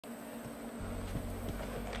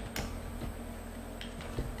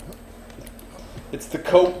It's the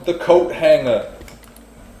coat hanger.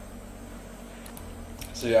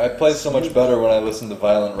 See, I play so much better when I listen to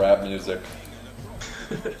violent rap music.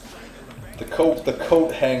 The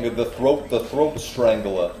coat hanger, the throat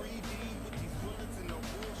strangler.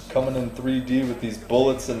 Coming in 3D with these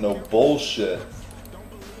bullets and no bullshit.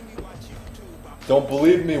 Don't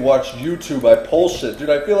believe me? Watch YouTube. I pull shit. Dude,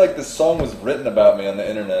 I feel like this song was written about me on the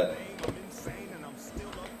internet.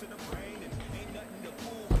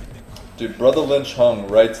 Dude, Brother Lynch Hung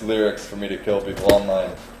writes lyrics for me to kill people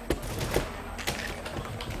online.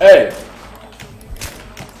 Hey!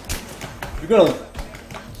 You're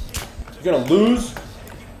gonna lose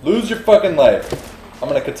your fucking life. I'm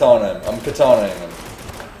gonna katana him. I'm katanaing him.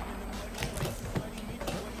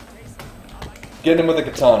 Get him with a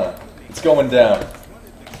katana. It's going down.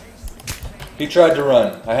 He tried to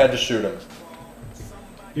run. I had to shoot him.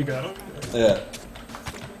 You got him? Yeah.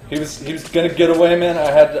 He was gonna get away, man.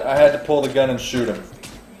 I had to pull the gun and shoot him.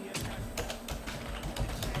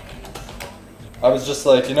 I was just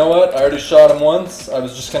like, you know what? I already shot him once. I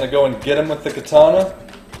was just gonna go and get him with the katana,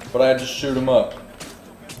 but I had to shoot him up.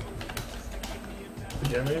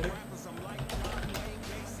 Yeah, maybe.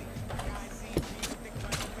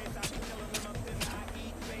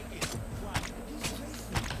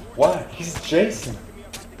 Why? He's Jason.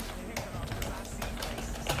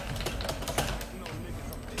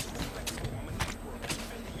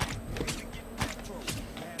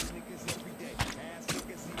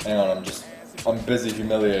 Hang on, I'm busy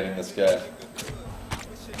humiliating this guy.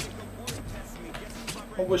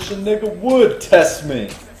 I wish a nigga would test me.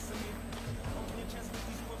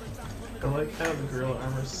 I like how the gorilla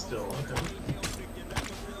armor's still on him.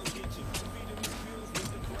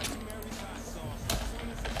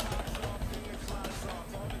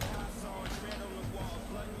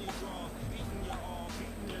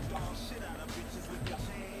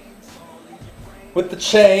 With the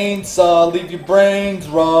chainsaw, leave your brains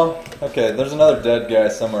raw. Okay, there's another dead guy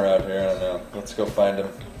somewhere out here. I don't know. Let's go find him.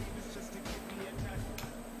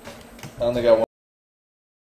 I only got one.